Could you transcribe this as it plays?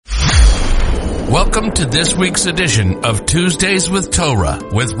Welcome to this week's edition of Tuesdays with Torah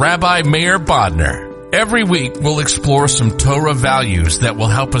with Rabbi Meir Bodner. Every week we'll explore some Torah values that will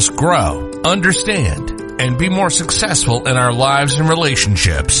help us grow, understand, and be more successful in our lives and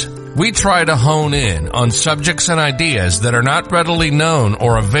relationships. We try to hone in on subjects and ideas that are not readily known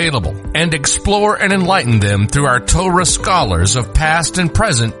or available and explore and enlighten them through our Torah scholars of past and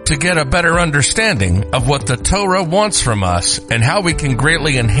present to get a better understanding of what the Torah wants from us and how we can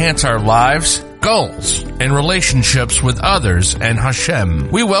greatly enhance our lives, goals, and relationships with others and Hashem.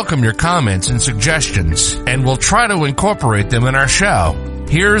 We welcome your comments and suggestions and we'll try to incorporate them in our show.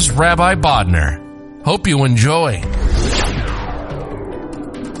 Here's Rabbi Bodner. Hope you enjoy.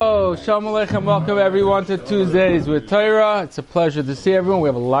 Oh, Shalom Aleichem. Welcome everyone to Tuesdays with Torah. It's a pleasure to see everyone. We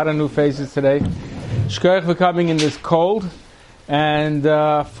have a lot of new faces today. Shkoyach for coming in this cold and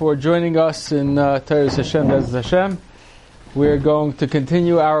for joining us in Torah's Hashem, Bez Hashem. We're going to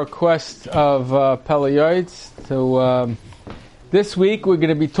continue our quest of Peleyoids. So this week we're going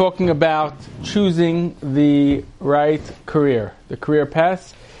to be talking about choosing the right career, the career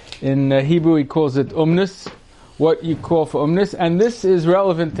path. In Hebrew he calls it umnus. What you call for umnus, and this is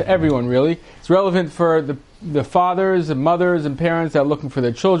relevant to everyone, really. It's relevant for the fathers and mothers and parents that are looking for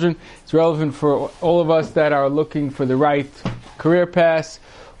their children. It's relevant for all of us that are looking for the right career path,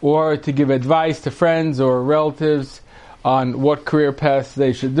 or to give advice to friends or relatives on what career paths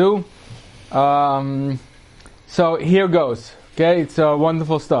they should do. So here goes. Okay, it's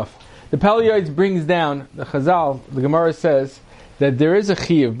wonderful stuff. The Peleyoids brings down, the Chazal, the Gemara says, that there is a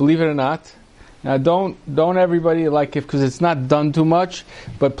chiyuv, believe it or not. Now, don't everybody like it because it's not done too much,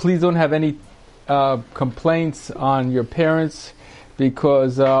 but please don't have any complaints on your parents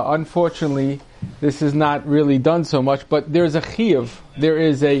because unfortunately this is not really done so much. But there's a chiyuv, there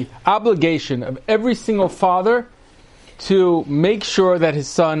is a obligation of every single father to make sure that his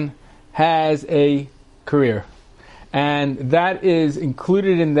son has a career, and that is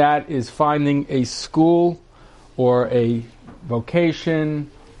included in that is finding a school or a vocation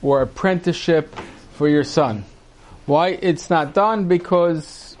or apprenticeship for your son. Why it's not done?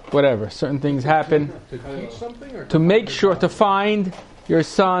 Because whatever, certain things happen. To teach something, or to make sure to find your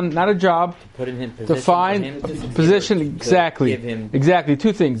son, not a job, put in him position, to find a position. Exactly, exactly.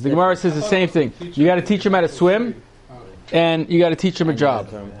 Two things. The Gemara says the same thing. You got to teach him how to swim, and you got to teach him a job,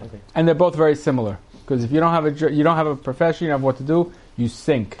 and they're both very similar. Because if you don't have you don't have a profession, you don't have what to do, you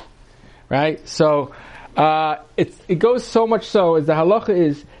sink, right? So. It goes so much so as the halacha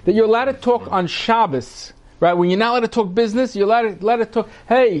is that you're allowed to talk on Shabbos, right? When you're not allowed to talk business, you're allowed to talk.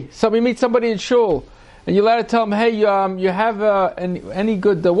 Hey, you meet somebody in shul, and you're allowed to tell them, hey, you have any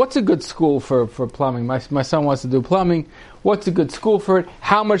good? What's a good school for plumbing? My son wants to do plumbing. What's a good school for it?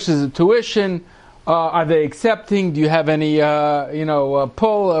 How much is the tuition? Are they accepting? Do you have any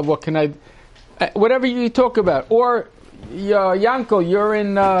pull? What can I? Whatever you talk about, or. Yankel, you're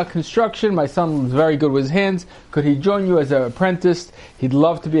in construction. My son is very good with his hands. Could he join you as an apprentice? He'd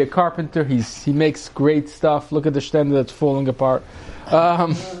love to be a carpenter. He makes great stuff. Look at the stender that's falling apart. But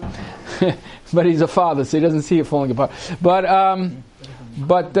he's a father, so he doesn't see it falling apart. But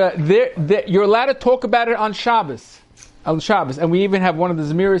you're allowed to talk about it on Shabbos. On Shabbos, and we even have one of the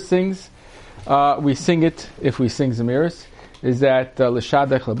Zemiris sings. We sing it if we sing Zemiris. Is that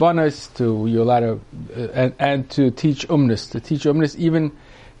l'shadech labanos, to you're allowed to and to teach umnus, even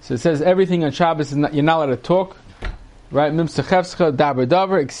so it says everything on Shabbos is not, you're not allowed to talk, right? Mimsachevscha daber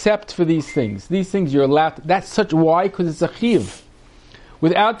davar, except for these things. These things you're allowed to, that's such why, because it's a chiyuv.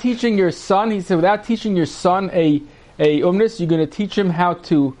 Without teaching your son, he said, without teaching your son a umnus, you're going to teach him how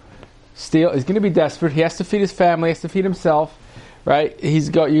to steal. He's going to be desperate. He has to feed his family. He has to feed himself, right? You're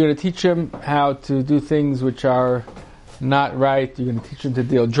going to teach him how to do things which are not right. You're going to teach him to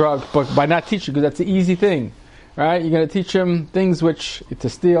deal drugs, but by not teaching, because that's the easy thing, right? You're going to teach him things which to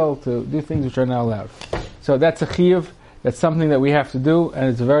steal, to do things which are not allowed. So that's a chiyuv. That's something that we have to do, and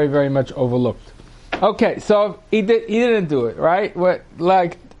it's very, very much overlooked. Okay, so he didn't do it, right?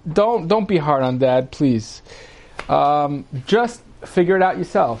 Don't be hard on Dad, please. Just figure it out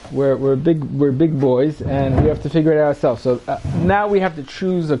yourself. We're big boys, and we have to figure it out ourselves. So now we have to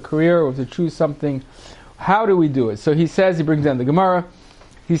choose a career, or to choose something. How do we do it? So he brings down the Gemara.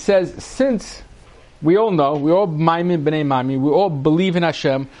 He says, since we all know, we all maimin b'nei maimin, we all believe in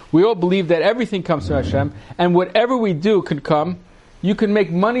Hashem, we all believe that everything comes from Hashem, and whatever we do could come, you can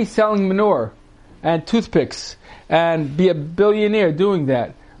make money selling manure and toothpicks and be a billionaire doing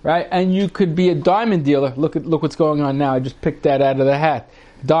that, right? And you could be a diamond dealer. Look what's going on now. I just picked that out of the hat.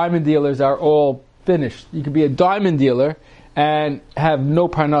 Diamond dealers are all finished. You could be a diamond dealer and have no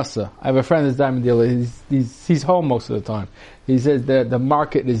parnasa. I have a friend that's a diamond dealer. He's home most of the time. He says the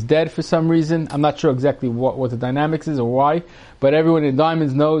market is dead for some reason. I'm not sure exactly what the dynamics is or why, but everyone in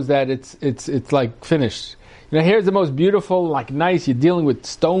diamonds knows that it's like finished. Here's the most beautiful, like nice. You're dealing with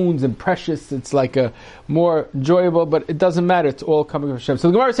stones and precious. It's like a more enjoyable, but it doesn't matter. It's all coming from Hashem. So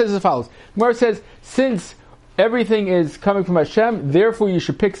the Gemara says as follows. The Gemara says, since everything is coming from Hashem, therefore you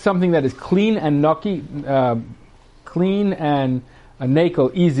should pick something that is clean and naki, clean and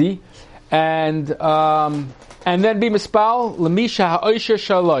nakel, easy, and then be mispal l'misha ha'oisher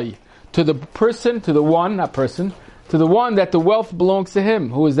shaloi, to the person, to the one, not person, to the one that the wealth belongs to him.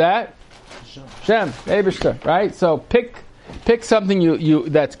 Who is that? Shem, Eibishter, right? So pick something you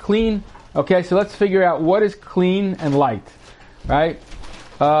that's clean. Okay, so let's figure out what is clean and light, right?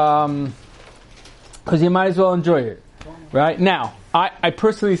 Because you might as well enjoy it, right? Now, I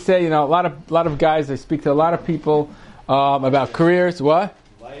personally say, a lot of guys. I speak to a lot of people about careers. What?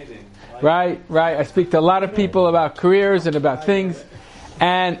 Lighting. Right. I speak to a lot of people about careers and about things.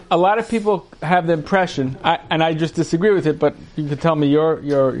 And a lot of people have the impression, and I just disagree with it, but you can tell me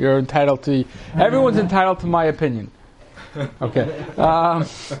you're entitled to. Everyone's entitled to my opinion. Okay.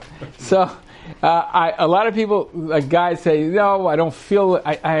 So a lot of people, like guys, say, no, I don't feel.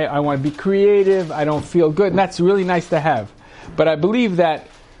 I want to be creative. I don't feel good, and that's really nice to have. But I believe that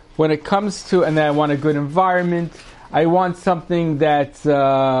when it comes to, and then I want a good environment. I want something that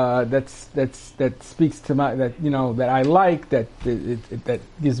speaks to my that I like, that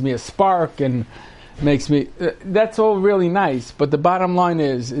gives me a spark and makes me. That's all really nice, but the bottom line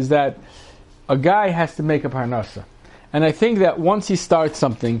is that a guy has to make a parnasa, and I think that once he starts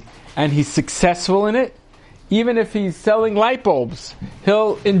something and he's successful in it, even if he's selling light bulbs,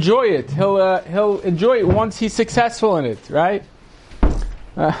 he'll enjoy it. He'll enjoy it once he's successful in it, right?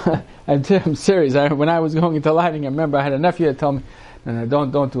 And I'm serious. When I was going into lighting, I remember I had a nephew that told me, "No,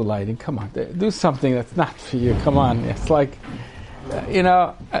 don't do lighting. Come on, do something that's not for you. Come on." It's like,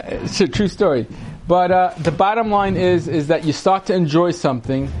 it's a true story. But the bottom line is that you start to enjoy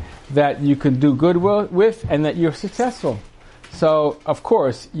something that you can do good with, and that you're successful. So, of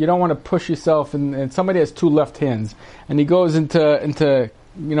course, you don't want to push yourself. And somebody has two left hands, and he goes into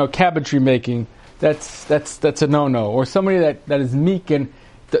cabinetry making. That's a no-no. Or somebody that is meek and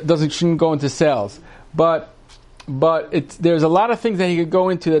shouldn't go into sales. But there's a lot of things that he could go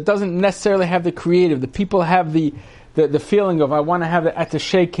into that doesn't necessarily have the creative. The people have the feeling of, I want to have the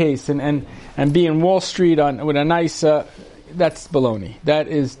attaché case and be in Wall Street with a nice. That's baloney. That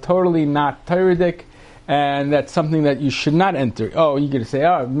is totally not Toradic, and that's something that you should not enter. Oh, you're going to say,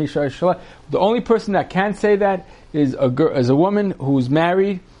 Misha Shalah. The only person that can say that is a woman who's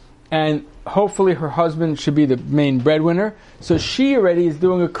married, and hopefully her husband should be the main breadwinner. So she already is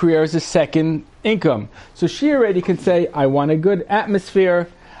doing a career as a second income. So she already can say, I want a good atmosphere.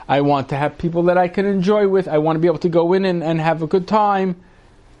 I want to have people that I can enjoy with. I want to be able to go in and have a good time.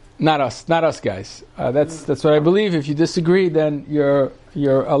 Not us guys. That's what I believe. If you disagree, then you're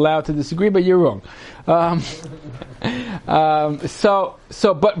allowed to disagree, but you're wrong. But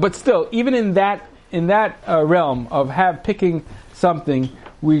still, even in that realm of picking something,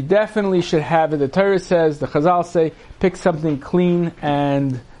 we definitely should have it. The Torah says, the Chazal say, pick something clean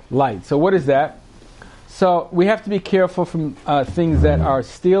and light. So what is that? So we have to be careful from things that are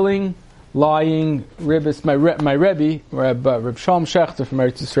stealing, lying, ribbis. My Rebbe, Reb Shalom Shechter from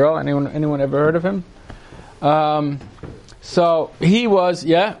Eretz Yisrael. Anyone ever heard of him? So he was,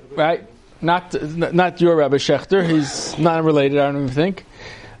 right? Not your Rebbe Shechter. He's not related, I don't even think.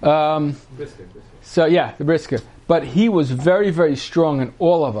 So the Brisker. But he was very, very strong in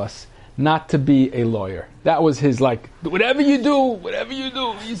all of us not to be a lawyer. That was his, whatever you do,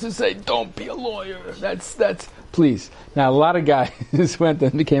 he used to say, don't be a lawyer. That's please. Now, a lot of guys went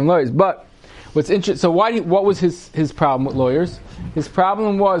and became lawyers. But what's interesting, so what was his problem with lawyers? His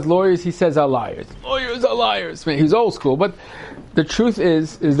problem was lawyers, he says, are liars. Lawyers are liars. I mean, he was old school, but the truth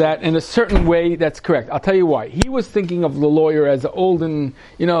is that in a certain way, that's correct. I'll tell you why. He was thinking of the lawyer as the old and,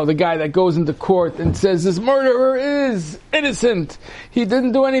 the guy that goes into court and says, this murderer is innocent. He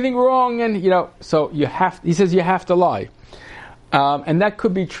didn't do anything wrong. And, so he says you have to lie. And that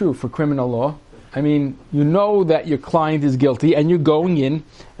could be true for criminal law. I mean, that your client is guilty and you're going in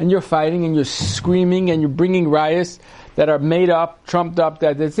and you're fighting and you're screaming and you're bringing riots that are made up, trumped up,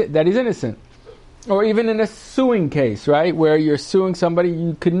 that he's innocent. Or even in a suing case, right, where you're suing somebody,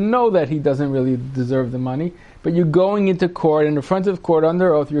 you can know that he doesn't really deserve the money, but you're going into court, and in front of court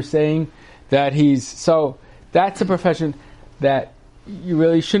under oath, you're saying that so that's a profession that you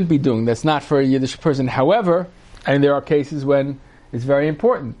really shouldn't be doing. That's not for a Yiddish person. However, and there are cases when it's very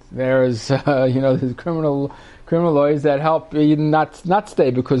important. There's, there's criminal criminal lawyers that help you not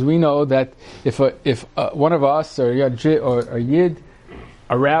stay, because we know that if one of us or a yid,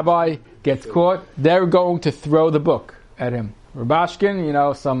 a rabbi gets caught, they're going to throw the book at him.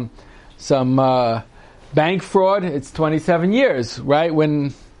 Rabashkin, some bank fraud, it's 27 years, right?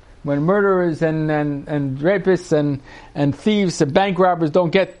 When murderers and rapists and thieves and bank robbers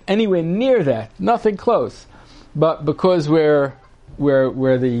don't get anywhere near that, nothing close. But because we're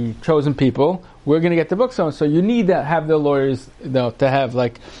the chosen people, we're going to get the books on. So you need to have the lawyers, to have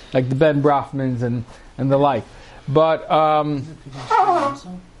like the Ben Brafmans and the like. But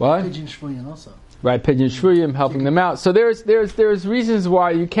what? Pidyon Shvuyim also. Right, Pidyon Shvuyim, helping them out. So there's reasons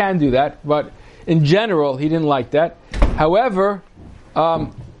why you can do that, but in general, he didn't like that. However,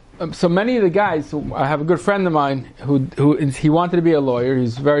 so many of the guys, I have a good friend of mine he wanted to be a lawyer.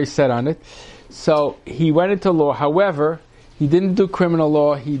 He's very set on it. So he went into law. However, he didn't do criminal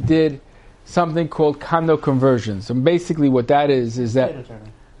law. He did something called condo conversions. And basically what that is that...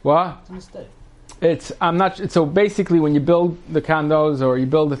 What? It's a mistake. So basically when you build the condos or you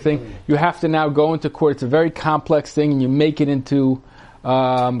build a thing, you have to now go into court. It's a very complex thing, and you make it into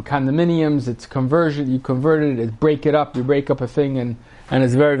condominiums. It's conversion. You convert it, you break up a thing, and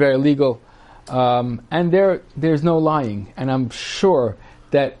it's very, very legal. And there's no lying. And I'm sure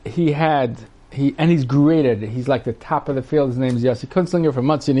that he's great at it. He's like the top of the field. His name is Yossi Kunstlinger from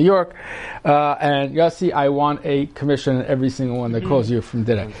Monsey, New York. And Yossi, I want a commission on every single one that calls you from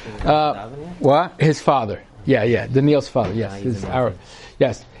today. What? His father. Yeah. Daniel's father. Yes.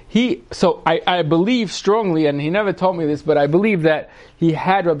 Yes. I believe strongly, and he never told me this, but I believe that he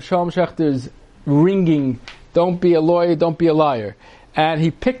had Rab Shalom Schechter's ringing, don't be a lawyer, don't be a liar. And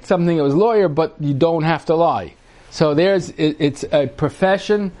he picked something that was lawyer, but you don't have to lie. So it's a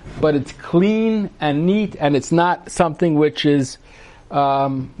profession, but it's clean and neat, and it's not something which is,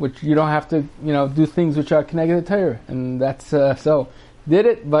 which you don't have to, do things which are connected to Torah. And that's, so did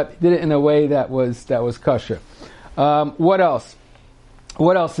it in a way that was kosher. What else?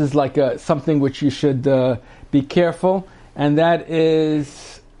 What else is like something which you should be careful? And that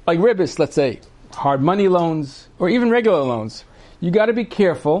is like ribis, let's say, hard money loans, or even regular loans. You got to be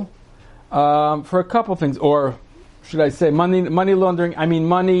careful for a couple things, or should I say money laundering? I mean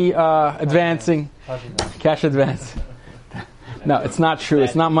money advancing, cash advance. No, it's not true.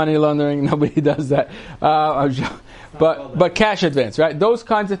 It's not money laundering. Nobody does that. But cash advance, right? Those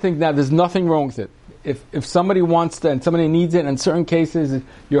kinds of things. Now, there's nothing wrong with it. If somebody wants to and somebody needs it, and in certain cases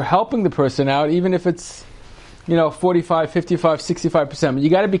you're helping the person out, even if it's 45, 55, 65%. But you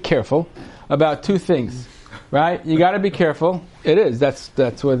got to be careful about two things, right? You got to be careful. It is.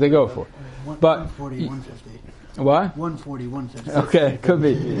 That's what they go for. But 140, 150. What? 140, 150. Okay, could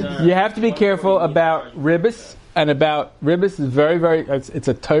be. You have to be careful about ribis, and about ribis is very, very. It's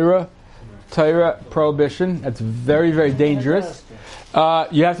a Torah prohibition. That's very, very dangerous.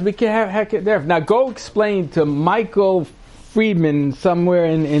 You have to be careful. Now, go explain to Michael Friedman somewhere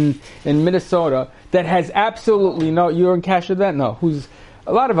in Minnesota that has absolutely no. You're in cash event? No. Who's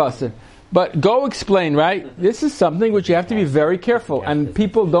a lot of us. But go explain, right? This is something which you have to be very careful, and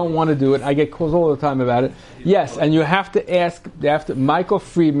people don't want to do it. I get calls all the time about it. Yes, and you have to ask Michael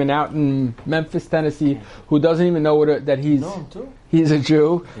Friedman out in Memphis, Tennessee, who doesn't even know that he's a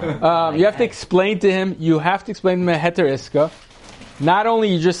Jew. You have to explain to him. You have to explain to him a heter iska. Not only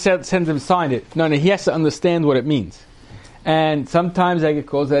you just send him sign it. No, he has to understand what it means. And sometimes I get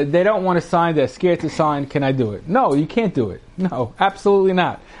calls that they don't want to sign. They're scared to sign. Can I do it? No, you can't do it. No, absolutely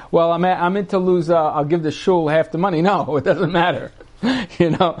not. Well, I'm in Toulouse. I'll give the shul half the money. No, it doesn't matter.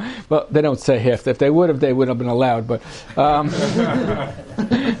 Well, they don't say half. If they would have been allowed. But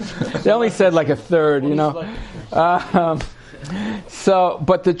they only said like a third. So,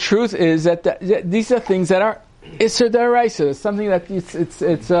 but the truth is that these are things that are Isser D'Oraisa. It's something that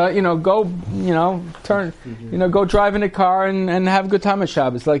go drive in a car and have a good time at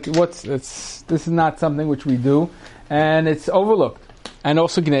Shabbos. This is not something which we do, and it's overlooked. And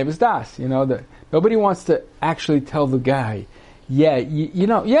also Gnebus Das. Nobody wants to actually tell the guy,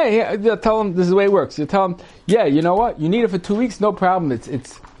 they'll tell him this is the way it works. You tell him, you know what? You need it for 2 weeks, no problem. It's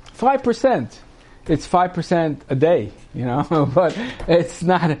 5%. It's 5% a day, but it's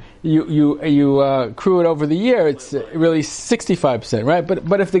not. You accrue it over the year. It's really 65%, right?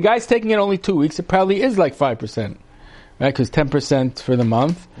 But if the guy's taking it only 2 weeks, it probably is like 5%, right? Because 10% for the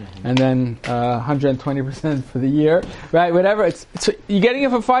month, and then 120% for the year, right? Whatever. It's you're getting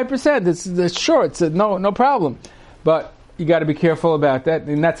it for 5%. It's sure. It's no problem, but you got to be careful about that,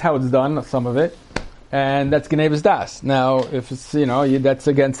 and that's how it's done. Some of it. And that's Gnebus Das. Now, if it's, that's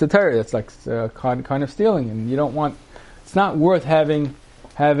against the Torah, that's like kind of stealing, and you don't want, it's not worth having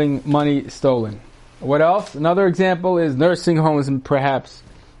money stolen. What else? Another example is nursing homes, and perhaps.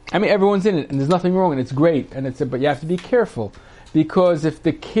 I mean, everyone's in it, and there's nothing wrong, and it's great, but you have to be careful, because if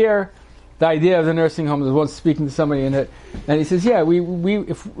the idea of the nursing home is once speaking to somebody in it, and he says, "Yeah,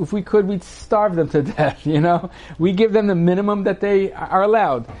 if we could, we'd starve them to death." We give them the minimum that they are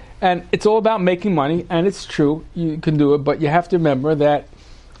allowed, and it's all about making money. And it's true, you can do it, but you have to remember that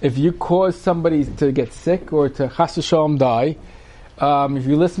if you cause somebody to get sick or to chas v'shalom die, if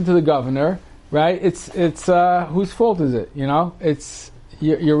you listen to the governor, right? It's whose fault is it?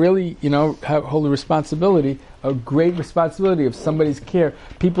 You're really hold a responsibility. A great responsibility of somebody's care,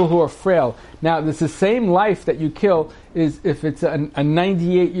 people who are frail. Now, this is the same life that you kill is if it's a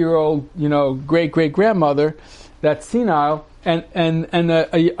 98-year-old, great-great-grandmother that's senile and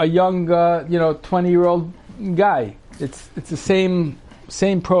a young, 20-year-old guy. It's the same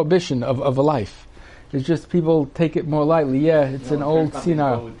prohibition of a life. It's just people take it more lightly. Yeah, it's an old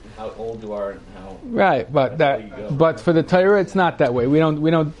senile. How old you are and how. Right, but for the Torah, it's not that way. We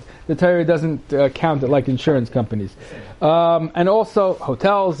don't. The Torah doesn't count it like insurance companies. And also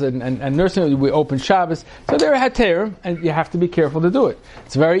hotels and nursing homes, we open Shabbos. So they're Haterim, and you have to be careful to do it.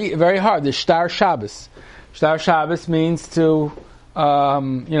 It's very, very hard. There's Shtar Shabbos. Shtar Shabbos means to,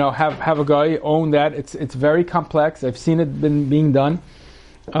 have a guy own that. It's very complex. I've seen it being done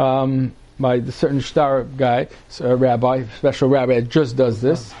by the certain Shtar guy, so a rabbi, special rabbi that just does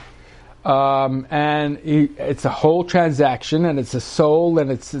this. And it's a whole transaction, and it's a soul, and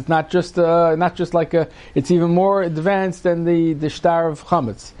it's not just like it's even more advanced than the shtar of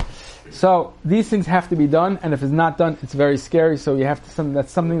chametz. So these things have to be done, and if it's not done, it's very scary. So you have to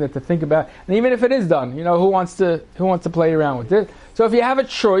that's something that to think about. And even if it is done, who wants to play around with it? So if you have a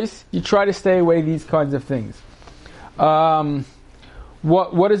choice, you try to stay away these kinds of things.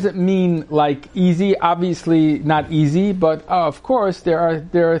 What does it mean, like easy? Obviously not easy, but of course there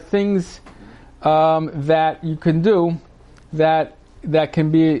are things that you can do that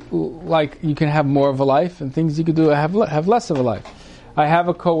can be like you can have more of a life, and things you can do have less of a life. I have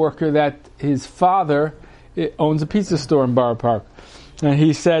a coworker that his father owns a pizza store in Borough Park, and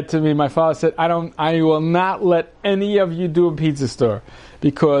he said to me, my father said, I will not let any of you do a pizza store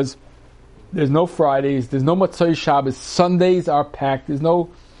because there's no Fridays, there's no Motzei Shabbos, Sundays are packed, there's no,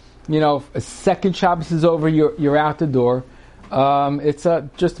 a second Shabbos is over, you're out the door. It's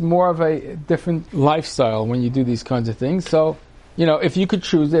just more of a different lifestyle when you do these kinds of things. So, if you could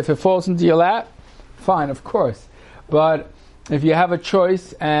choose, if it falls into your lap, fine, of course. But if you have a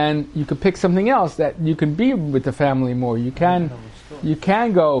choice and you could pick something else that you can be with the family more, you can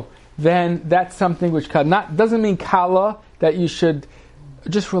go, then that's something which doesn't mean kala, that you should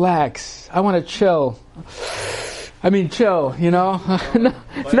just relax. I want to chill. I mean, chill, no.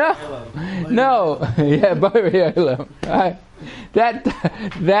 Yeah,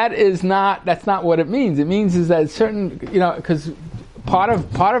 that's not what it means. It means is that certain, because part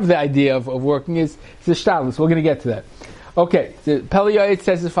of the idea of working is the shtadlus. We're going to get to that. Okay, the Pele Yoetz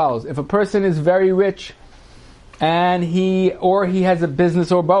says as follows: if a person is very rich and he has a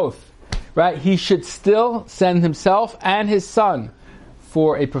business or both, right, he should still send himself and his son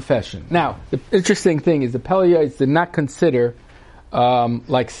for a profession. Now, the interesting thing is the Pele Yoetz did not consider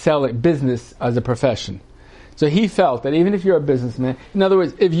selling business as a profession. So he felt that even if you're a businessman, in other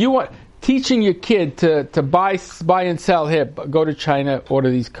words, if you want teaching your kid to buy and sell, here, go to China,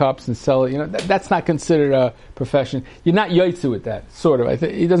 order these cups and sell it, that's not considered a profession. You're not yoitzu with that, sort of.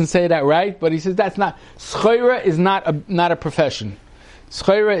 He doesn't say that right, but he says that's not. Schoira is not a profession.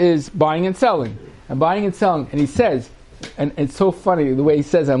 Schoira is buying and selling. And he says, and it's so funny the way he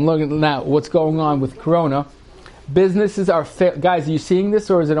says, I'm looking now what's going on with Corona. Businesses are guys, are you seeing this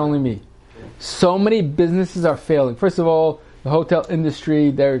or is it only me? So many businesses are failing. First of all, the hotel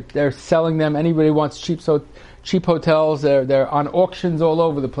industry, they're selling them. Anybody wants cheap hotels, they're on auctions all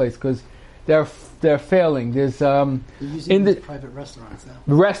over the place because they're failing. There's They're using these private restaurants now.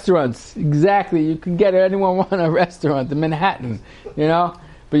 Restaurants, exactly. You can get anyone want a restaurant in Manhattan,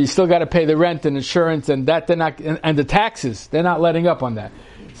 but you still got to pay the rent and insurance and that they're not, and the taxes. They're not letting up on that.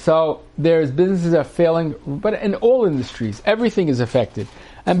 So there's businesses are failing, but in all industries, everything is affected,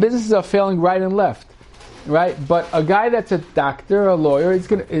 and businesses are failing right and left, right? But a guy that's a doctor, a lawyer,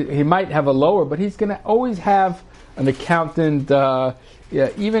 he might have a lower, but he's going to always have an accountant,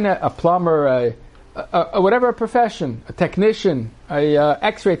 even a plumber, whatever a profession, a technician, a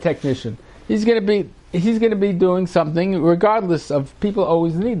X-ray technician. He's going to be doing something regardless of people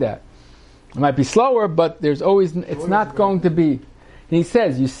always need that. It might be slower, but there's always, it's not going to be. And he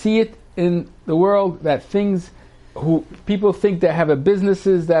says, you see it in the world that people think they have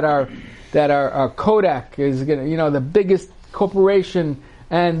businesses that are Kodak is going to, the biggest corporation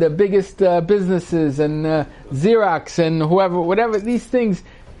and the biggest businesses and Xerox and whatever these things.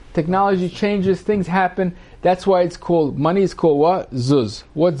 Technology changes, things happen. That's why it's called, money is called what? Zuz.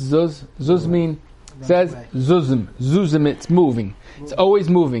 What's Zuz? Zuz mean, says Zuzim. Zuzim, it's moving. It's always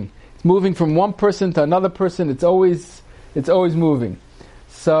moving. It's moving from one person to another person. It's always moving.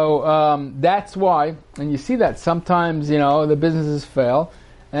 So that's why, and you see that sometimes, the businesses fail.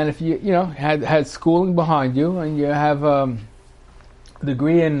 And if you had schooling behind you and you have a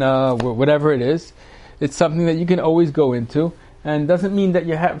degree in whatever it is, it's something that you can always go into. And doesn't mean that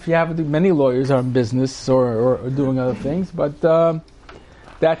if you have many lawyers are in business or doing other things, but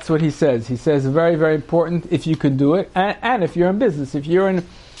that's what he says. He says very, very important if you can do it, and if you're in business, if you're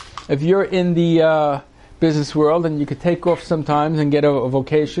in the business world and you could take off sometimes and get a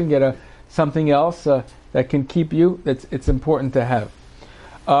vocation, get something else that can keep you. It's important to have.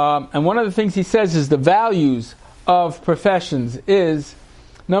 And one of the things he says is the values of professions is,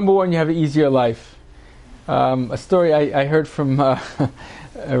 number one, you have an easier life. A story I heard from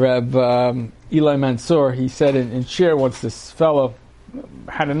Reb Eli Mansour. He said in Shir once, this fellow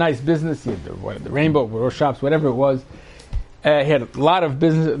had a nice business. He had the Rainbow or shops, whatever it was. He had a lot of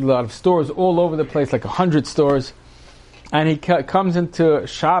business, a lot of stores all over the place, like 100 stores. And he comes into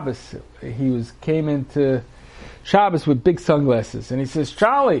Shabbos. He came into Shabbos with big sunglasses, and he says,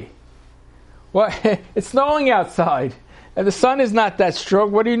 "Charlie, what? It's snowing outside, and the sun is not that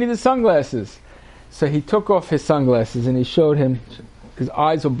strong. What do you need the sunglasses?" So he took off his sunglasses and he showed him. His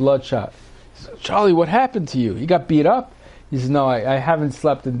eyes were bloodshot. He said, "Charlie, what happened to you? You got beat up?" He says, "No, I haven't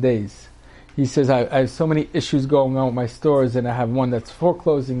slept in days." He says, I have so many issues going on with my stores, and I have one that's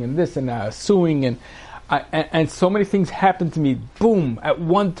foreclosing and this and suing, and so many things happen to me, boom, at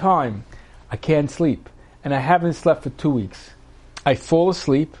one time. I can't sleep. And I haven't slept for 2 weeks. I fall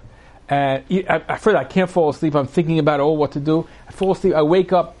asleep, and first I can't fall asleep. I'm thinking about what to do. I fall asleep. I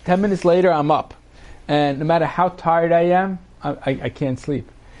wake up. 10 minutes later, I'm up. And no matter how tired I am, I can't sleep.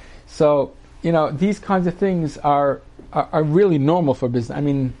 So, these kinds of things are really normal for business. I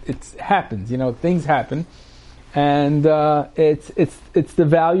mean, it happens. Things happen, and it's the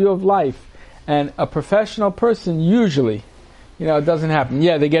value of life. And a professional person usually, it doesn't happen.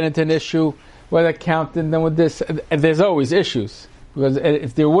 Yeah, they get into an issue with accountant, then with this. And there's always issues, because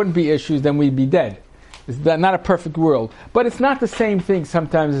if there wouldn't be issues, then we'd be dead. It's not a perfect world, but it's not the same thing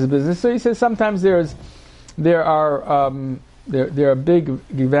sometimes as a business. So he says sometimes there are big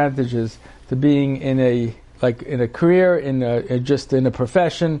advantages to being in a career, just in a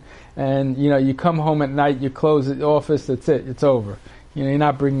profession, and you come home at night, you close the office, that's it, it's over. You're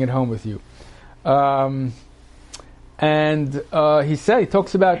not bringing it home with you. He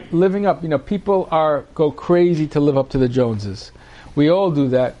talks about living up. People go crazy to live up to the Joneses. We all do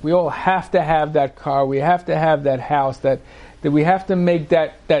that. We all have to have that car. We have to have that house. That we have to make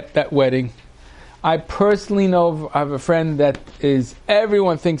that wedding. I personally know I have a friend that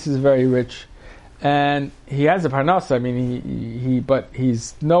everyone thinks is very rich, and he has a parnasa. I mean, but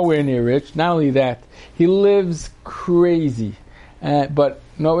he's nowhere near rich. Not only that, he lives crazy, but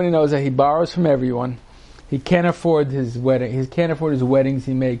nobody knows that he borrows from everyone. He can't afford his wedding. He can't afford his weddings.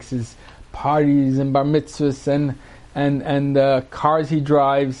 He makes his parties and bar mitzvahs and cars he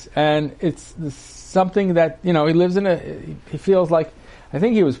drives, and it's something that he lives in. He feels like, I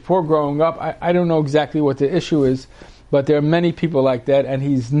think he was poor growing up. I don't know exactly what the issue is, but there are many people like that, and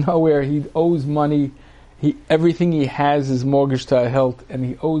he's nowhere. He owes money. Everything he has is mortgaged to a hilt, and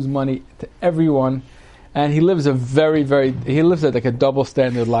he owes money to everyone, and he lives he lives at like a double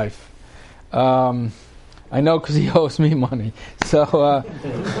standard life. I know because he owes me money. So,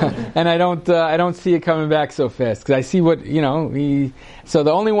 and I don't see it coming back so fast, because I see what So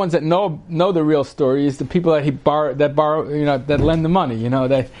the only ones that know the real story is the people that borrow, that lend the money,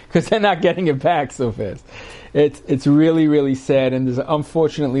 because they're not getting it back so fast. It's really, really sad, and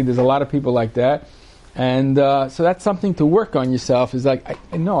unfortunately there's a lot of people like that, and so that's something to work on yourself. Is like,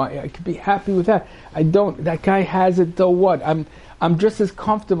 I could be happy with that. That guy has it, though what? I'm just as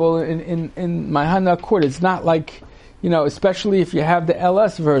comfortable in my Hana Accord. It's not like, especially if you have the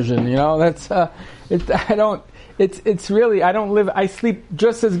LS version, that's, it's really, I sleep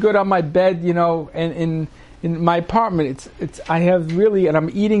just as good on my bed, in my apartment. I have really, and I'm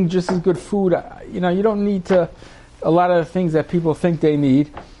eating just as good food. You don't need a lot of the things that people think they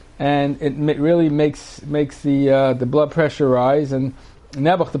need, and it really makes the blood pressure rise. And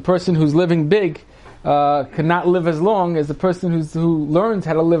Nebuch, the person who's living big, cannot live as long as the person who learns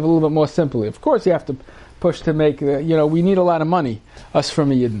how to live a little bit more simply. Of course, you have to push to make. We need a lot of money. Us from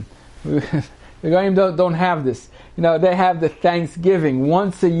Yidden, the Goyim don't have this. they have the Thanksgiving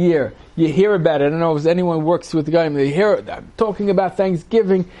once a year. You hear about it. I don't know if anyone works with the guy. They hear it talking about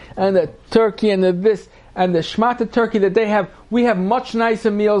Thanksgiving and the turkey and the this and the shmata turkey that they have. We have much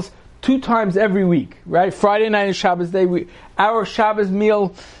nicer meals 2 times every week, right? Friday night and Shabbos day. Our Shabbos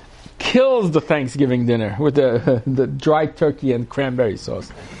meal kills the Thanksgiving dinner with the dry turkey and cranberry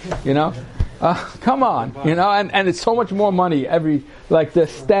sauce. Come on, and it's so much more money like the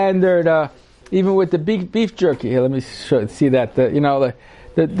standard. Even with the beef jerky. Here, let me see that.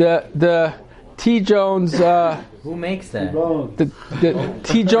 The T. Jones. Who makes that? The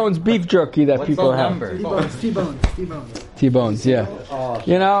T. Jones beef jerky that people have. T-bones. Yeah.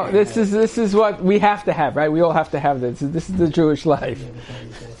 This is what we have to have, right? We all have to have this. This is the Jewish life.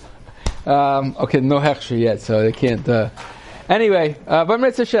 Okay, no hechsher yet, so they can't. Anyway, Bar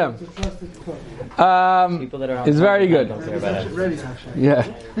Mitzvah Hashem. It's very good. Yeah.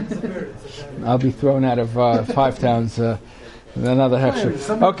 I'll be thrown out of 5 towns. Another hechsher.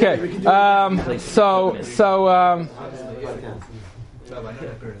 Okay. So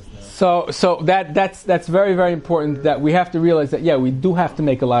that's very, very important, that we have to realize that we do have to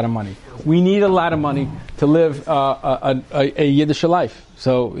make a lot of money. We need a lot of money to live a Yiddish life.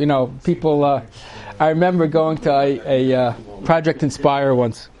 So people. I remember going to a Project Inspire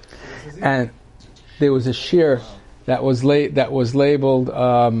once, and there was a shir that was labeled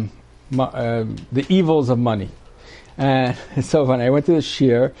the evils of money. And it's so funny. I went to the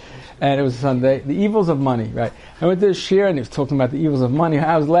shir, and it was Sunday. The evils of money, right? I went to the shir, and he was talking about the evils of money.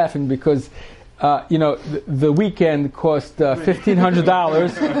 I was laughing because, the weekend cost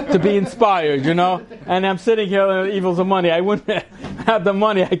 $1,500 to be inspired, And I'm sitting here on the evils of money. I wouldn't have the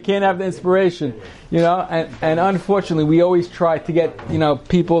money. I can't have the inspiration, And unfortunately, we always try to get,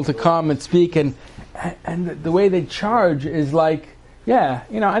 people to come and speak, and the way they charge is like, and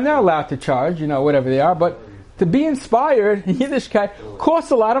they're allowed to charge, whatever they are, but to be inspired in Yiddishkeit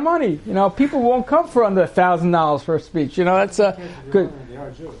costs a lot of money. People won't come for under $1,000 for a speech. That's good. They are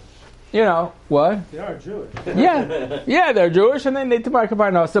Jewish. What? They are Jewish. Yeah, they're Jewish, and they need to mark a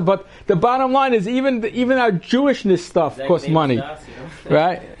parnasa. But the bottom line is, even our Jewishness stuff costs money,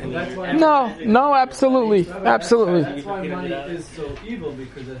 right? No, absolutely. That's why money is so evil,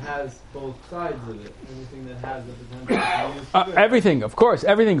 because it has both sides of it. Everything that has the potential to use everything, of course,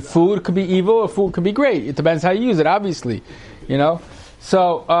 everything. Food could be evil, or food could be great. It depends how you use it, obviously.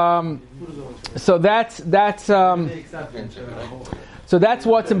 So that's. So that's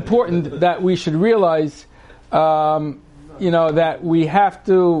what's important, that we should realize, that we have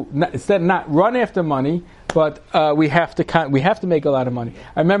to instead not run after money, but we have to make a lot of money.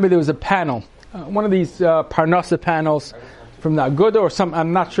 I remember there was a panel, one of these Parnasa panels from the Aguda or some.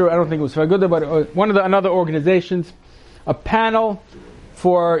 I'm not sure. I don't think it was for Aguda, but one of another organizations, a panel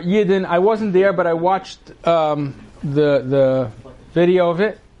for Yidden. I wasn't there, but I watched the video of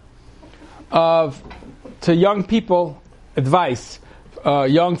it to young people advice.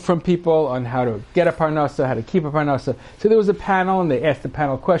 Young from people on how to get a parnasa, how to keep a parnasa. So there was a panel, and they asked the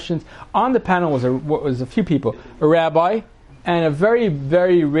panel questions. On the panel was a few people, a rabbi, and a very,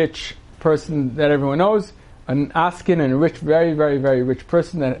 very rich person that everyone knows, an Askin, and a rich, very, very, very rich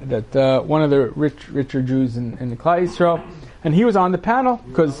person that one of the richer Jews in the Klal Yisrael, and he was on the panel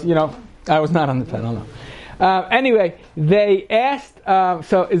because I was not on the panel. No. Anyway, they asked.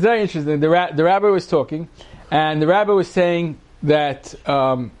 So it's very interesting. The rabbi was talking, and the rabbi was saying that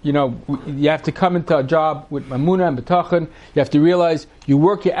you have to come into a job with Mamunah and B'tachon. You have to realize you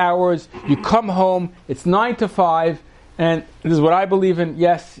work your hours, you come home, it's 9 to 5, and this is what I believe in.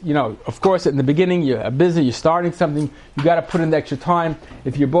 Yes, of course, in the beginning you're busy, you're starting something, you got to put in the extra time.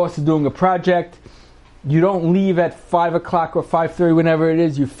 If your boss is doing a project, you don't leave at 5 o'clock or 5:30, whenever it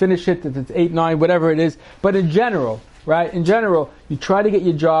is. You finish it if it's 8, 9, whatever it is. But in general, right? In general, you try to get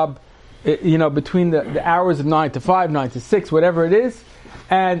your job between the hours of 9 to 5, 9 to 6, whatever it is,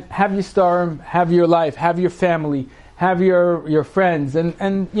 and have your starim, have your life, have your family, have your friends, and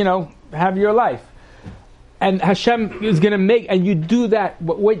have your life. And Hashem is going to make, and you do that.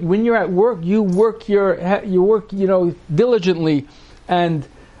 When you're at work, you work diligently, and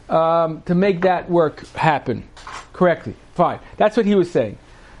to make that work happen correctly. Fine. That's what he was saying.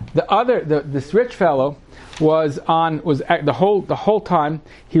 This rich fellow was the whole time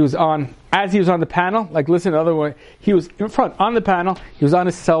he was on, as he was on the panel, like listen, other way, he was in front on the panel, he was on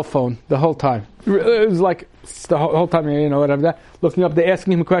his cell phone the whole time. It was like the whole time, whatever that, looking up, they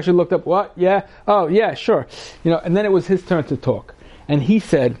asking him a question, looked up, what? Yeah, oh yeah, sure. And then it was his turn to talk. And he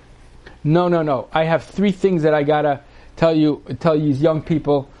said, no, I have 3 things that I gotta tell you young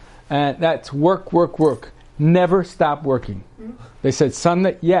people, and that's work. Never stop working. They said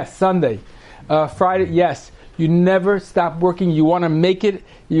Sunday, yes, Sunday. Friday, yes. You never stop working. You want to make it.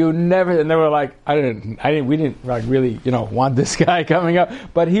 You never. And they were like, we didn't like really, want this guy coming up.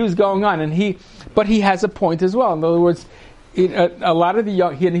 But he was going on, but he has a point as well. In other words, a lot of the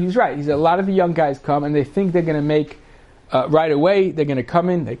young, he was right. He said a lot of the young guys come and they think they're going to make right away. They're going to come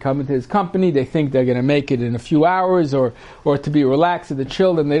in. They come into his company. They think they're going to make it in a few hours, or to be relaxed or to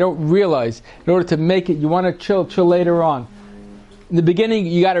chill. And they don't realize in order to make it, you want to chill later on. In the beginning,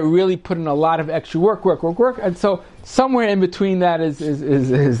 you got to really put in a lot of extra work, and so somewhere in between that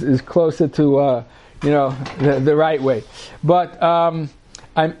is closer to the right way. But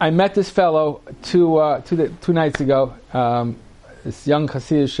I met this fellow two nights ago. This young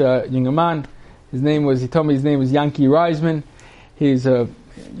Hasidic young man. He told me his name was Yanki Reisman. He's a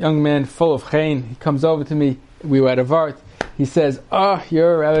young man full of chen. He comes over to me. We were at a Vart. He says, "Oh,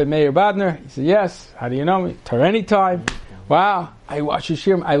 you're Rabbi Meir Badner?" He said, "Yes." "How do you know me?" "Any time." "Wow, I watch your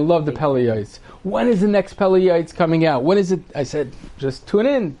shirim. I love the Pele Yoetz. When is the next Pele Yoetz coming out? When is it?" I said, "Just tune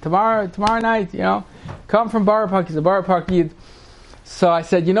in tomorrow night. Come from Borough Park." He's a Borough Park Yid. So I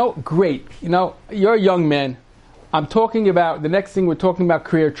said, great. You're a young man. I'm talking about the next thing. We're talking about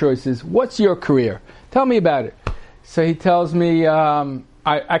career choices. What's your career? Tell me about it. So he tells me, I'm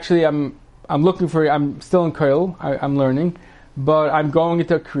still in Koil. I'm learning, but I'm going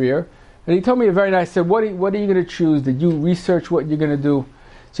into a career. And he told me I said, what are you going to choose? Did you research what you're going to do?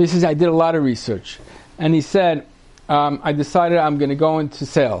 So he says, I did a lot of research. And he said, I decided I'm going to go into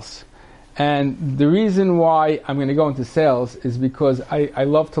sales. And the reason why I'm going to go into sales is because I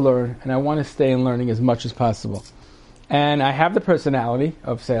love to learn, and I want to stay in learning as much as possible. And I have the personality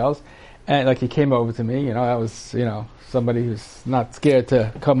of sales. And like he came over to me, I was, somebody who's not scared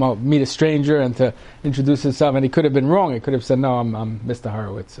to come up, meet a stranger and to introduce himself. And he could have been wrong. He could have said, "No, I'm Mr.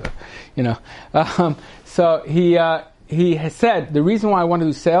 Horowitz," So he has said the reason why I want to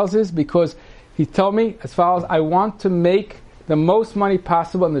do sales is because he told me as follows: I want to make the most money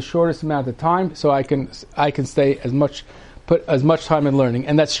possible in the shortest amount of time, so I can stay put as much time in learning.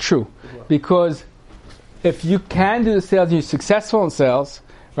 And that's true, because if you can do the sales and you're successful in sales,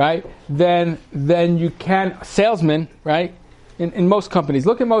 right, then you can, salesman, right, in most companies,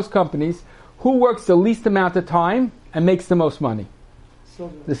 look at most companies, who works the least amount of time and makes the most money?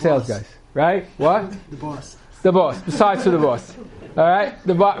 The sales guys, right? What? The boss. The boss, besides to the boss. All right?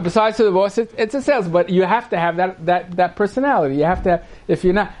 Besides to the boss, it's a sales, but you have to have that personality. You have to have, if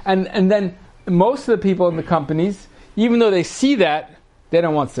you're not, and then most of the people in the companies, even though they see that, they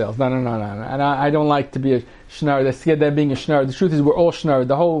don't want sales. No. And I don't like to be a schnar. They're scared they're being a schnar. The truth is, we're all schnar.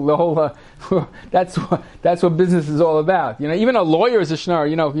 The whole. That's what business is all about. Even a lawyer is a schnar.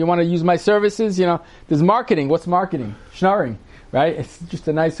 If you want to use my services, there's marketing. What's marketing? Schnaring, right? It's just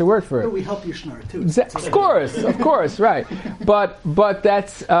a nicer word for it. But we help you schnar too. Of course, right. But it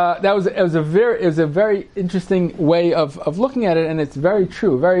was a very interesting way of looking at it, and it's very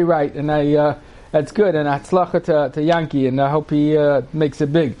true, very right, and that's good, and atzlacha to Yankee, and I hope he makes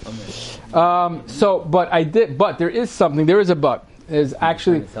it big. But there is something. There is a but. Is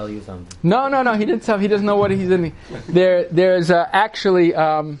actually trying to sell you something. No. He didn't sell. He doesn't know what he's in. There's actually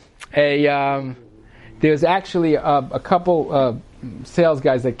a couple sales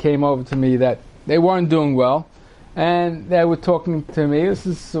guys that came over to me that they weren't doing well, and they were talking to me. This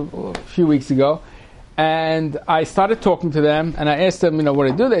is a few weeks ago, and I started talking to them, and I asked them,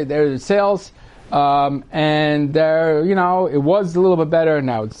 what do they do? They're in sales. And there, it was a little bit better.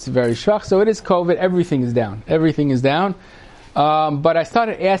 Now it's very schwach. So it is COVID. Everything is down. But I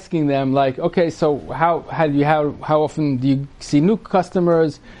started asking them, like, okay, so how often do you see new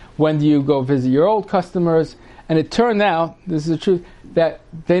customers? When do you go visit your old customers? And it turned out, this is the truth, that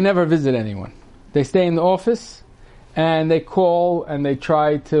they never visit anyone. They stay in the office and they call and they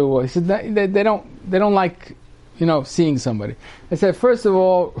try to. He said they don't like seeing somebody. I said, first of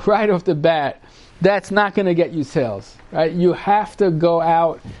all, right off the bat, that's not going to get you sales, right? You have to go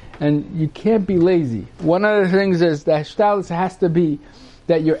out, and you can't be lazy. One of the things is that shtalis has to be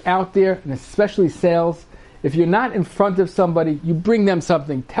that you're out there, and especially sales. If you're not in front of somebody, you bring them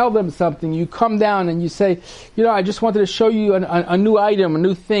something, tell them something. You come down and you say, I just wanted to show you a new item, a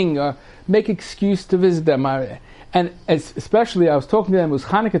new thing, make excuse to visit them. And especially, I was talking to them. It was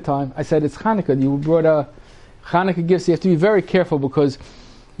Hanukkah time. I said, it's Hanukkah. You brought Hanukkah gifts. You have to be very careful because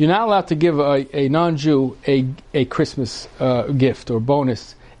you're not allowed to give a non-Jew a Christmas gift or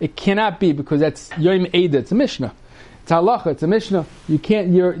bonus. It cannot be, because that's Yom Eidah. It's a Mishnah. It's halacha. It's a Mishnah. You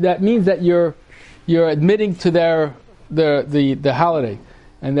can't. That means that you're admitting to the holiday,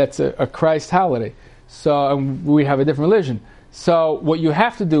 and that's a Christ holiday. So we have a different religion. So what you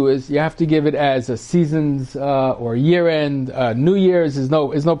have to do is you have to give it as a seasons or year end. New Year's is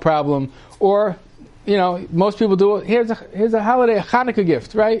no problem, or most people do it. Here's a holiday, a Hanukkah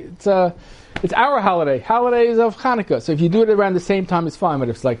gift, right? It's our holiday. Holidays of Hanukkah. So if you do it around the same time, it's fine. But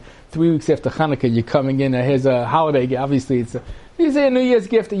if it's like 3 weeks after Hanukkah, you're coming in, here's a holiday gift. Obviously, it's a New Year's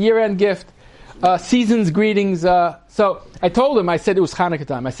gift, a year-end gift, season's greetings. So I told him, I said it was Hanukkah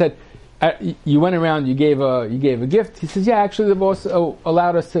time. I said, you went around, you gave a gift. He says, yeah, actually the boss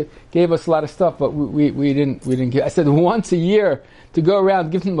gave us a lot of stuff, but we didn't give. I said, once a year to go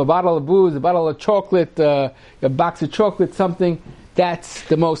around, give them a bottle of booze, a bottle of chocolate, a box of chocolate, something. That's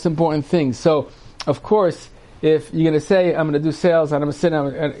the most important thing. So, of course, if you're going to say, I'm going to do sales, and I'm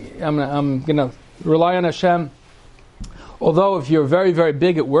going to rely on Hashem, although if you're very, very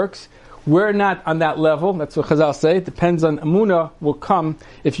big, it works. We're not on that level. That's what Chazal say. It depends on Emunah will come.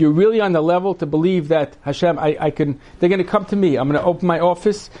 If you're really on the level to believe that Hashem, they're going to come to me. I'm going to open my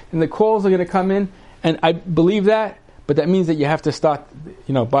office, and the calls are going to come in, and I believe that. But that means that you have to start,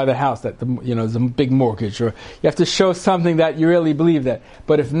 buy the house, that there's a big mortgage, or you have to show something that you really believe that.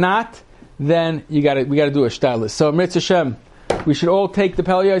 But if not, then we got to do a shtalis. So Mitzvah Hashem, we should all take the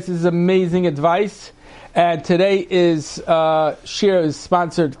Peliyos. This is amazing advice. And today is Shir is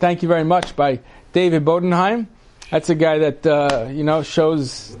sponsored. Thank you very much by David Bodenheim. That's a guy that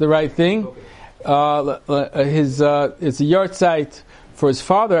shows the right thing. It's a yard site for his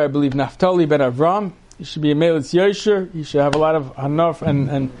father, I believe, Naftali ben Avram. He should be a Melitz Yosher. He should have a lot of hanaf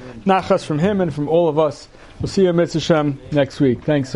and nachas from him and from all of us. We'll see you, Mitzvah Hashem, next week. Thanks.